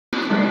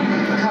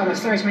Carlos,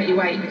 sorry to make you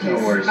wait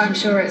because I'm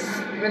sure it's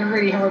been a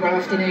really horrible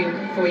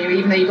afternoon for you,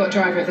 even though you got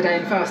driver of the day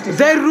and fastest.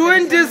 They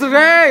ruined his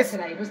race.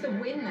 Today. Was the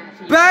win there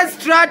for you? Bad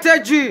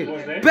strategy.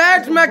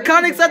 Bad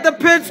mechanics at the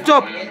pit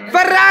stop.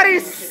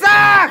 Ferrari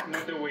suck.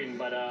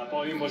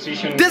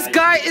 This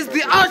guy is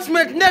the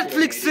ultimate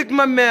Netflix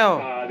Sigma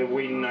male. The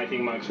win, I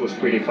think Max was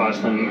pretty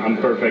fast and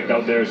perfect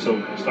out there,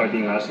 so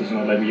starting last is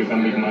not like you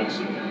can beat Max.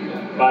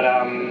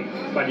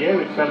 But yeah,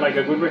 it felt like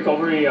a good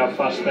recovery, a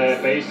fast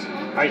pace.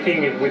 I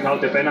think if without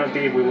the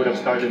penalty, we would have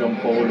started on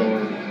pole or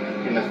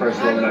in the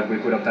first row like we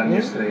could have done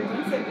yesterday.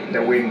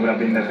 The win would have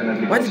been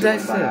definitely What possible.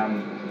 did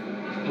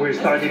I say? We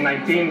started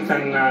 19th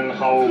and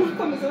how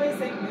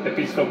the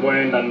pit stop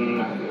went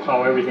and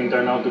how everything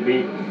turned out to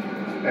be.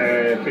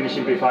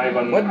 Finishing P5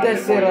 and what did I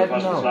say right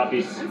fastest now? lap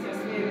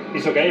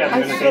is okay. I'm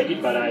going to take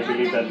it, but I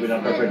believe that with a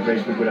perfect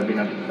race we could have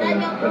been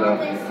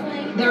further.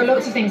 There are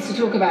lots of things to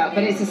talk about,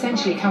 but it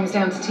essentially comes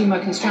down to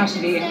teamwork and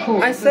strategy, of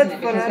course, I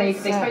said doesn't it?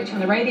 Because they spoke to you on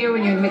the radio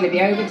when you were in the middle of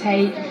the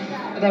overtake.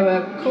 There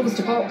were calls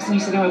to box, and you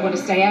said, "No, I want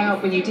to stay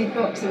out." When you did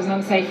box, it was an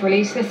unsafe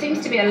release. There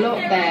seems to be a lot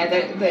there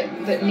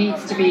that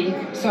needs to be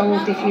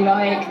solved, if you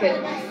like,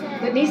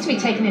 that needs to be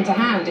taken into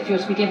hand if you're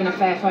to be given a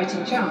fair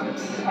fighting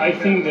chance. I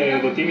think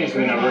the team is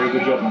doing a very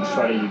good job on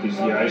strategy this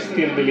year. I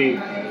still believe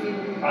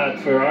at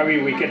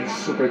Ferrari we get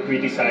super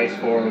criticized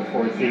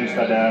for things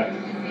that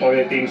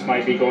other teams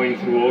might be going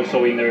through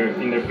also in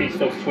their pit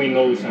stops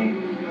windows,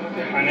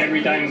 and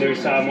every time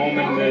there's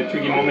a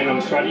tricky moment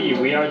on strategy,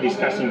 we are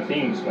discussing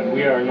things, but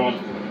we are not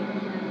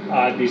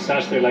a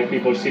disaster like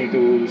people seem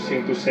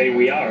to say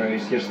we are.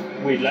 It's just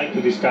we like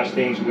to discuss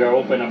things, we are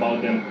open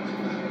about them.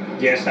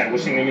 Yes, I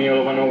was in the middle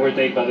of an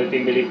overtake, but the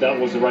team believed that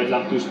was the right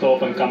lap to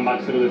stop and come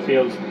back through the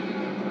field.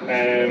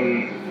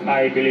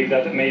 I believe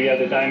that maybe at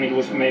the time it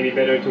was maybe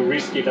better to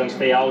risk it and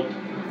stay out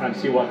and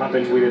see what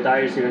happens with the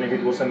tires, even if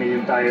it was a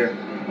medium tire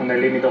on the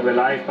limit of the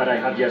life. But I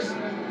had just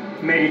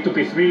made it to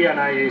P3 and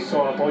I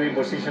saw a podium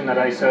position that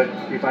I said,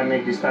 if I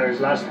make these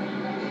tires last,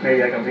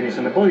 maybe I can finish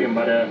on the podium.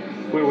 But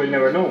we will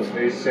never know.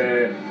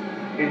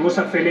 It was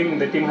a feeling.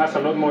 The team has a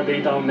lot more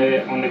data on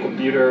the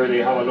computer. They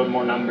have a lot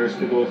more numbers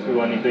to go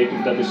through, and if they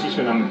took that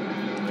decision, I'm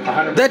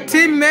 100%. The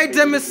team made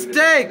a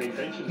mistake.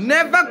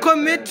 Never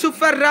commit to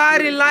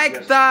Ferrari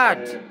like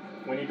that.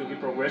 We need to keep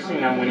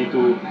progressing, and we need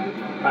to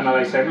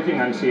analyze everything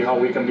and see how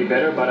we can be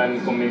better. But I'm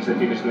convinced the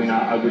team is doing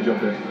a good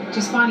job there.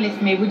 Just finally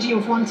for me, would you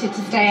have wanted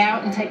to stay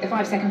out and take the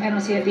 5-second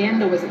penalty at the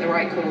end, or was it the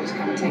right call to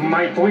come and take it?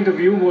 My point of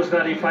view was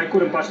that if I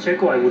couldn't pass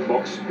Checo, I would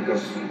box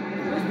because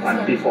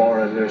I'm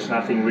P4, there's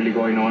nothing really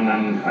going on,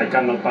 and I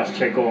cannot pass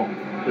Checo.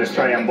 Let's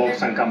try and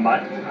box and come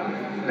back.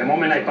 The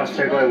moment I passed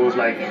Checo, I was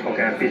like,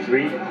 okay, I'm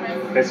P3.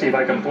 Let's see if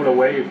I can pull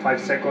away 5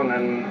 seconds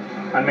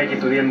and make it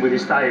to the end with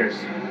these tires.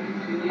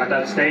 At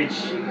that stage,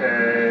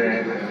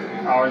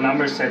 our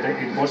numbers said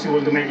it's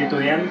possible to make it to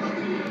the end.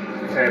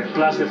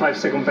 Plus the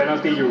 5-second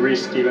penalty, you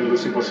risk even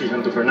losing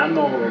position to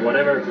Fernando or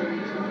whatever.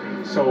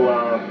 So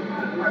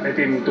the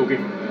team took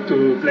it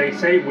to play it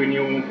safe. We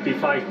knew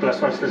P5 plus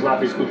fastest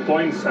lap is good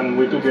points, and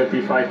we took the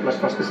P5 plus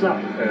fastest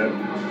lap.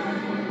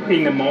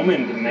 In the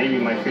moment, maybe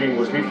my feeling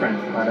was different,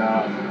 but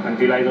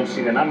until I don't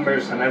see the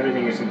numbers and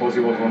everything, is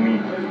impossible for me.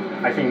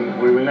 I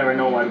think we will never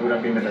know what would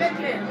have been the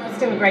best.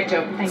 Still a great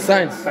job. Thank you.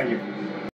 Sainz. Thank you.